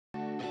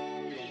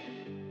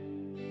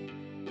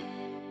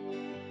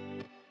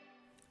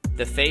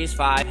the Phase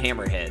 5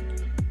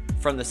 Hammerhead.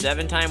 From the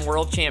 7-time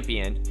world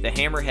champion, the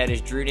Hammerhead is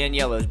Drew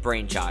Danielo's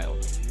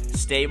brainchild.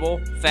 Stable,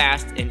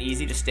 fast, and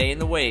easy to stay in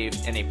the wave,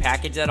 and a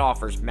package that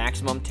offers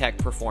maximum tech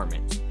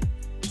performance.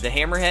 The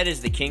Hammerhead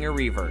is the king of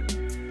revert.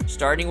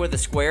 Starting with a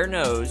square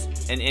nose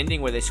and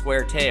ending with a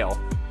square tail,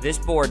 this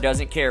board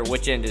doesn't care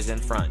which end is in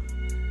front.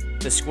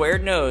 The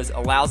squared nose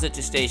allows it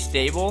to stay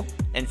stable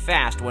and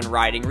fast when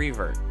riding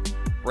revert.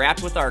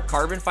 Wrapped with our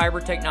carbon fiber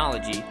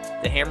technology,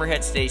 the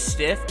Hammerhead stays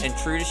stiff and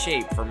true to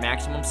shape for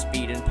maximum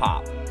speed and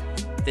pop.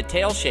 The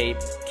tail shape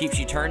keeps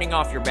you turning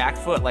off your back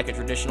foot like a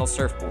traditional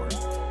surfboard.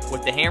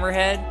 With the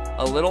Hammerhead,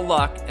 a little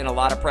luck and a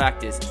lot of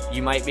practice,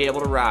 you might be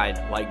able to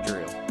ride like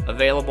Drew.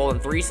 Available in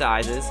 3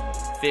 sizes,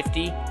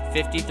 50,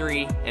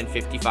 53, and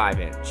 55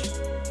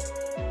 inch.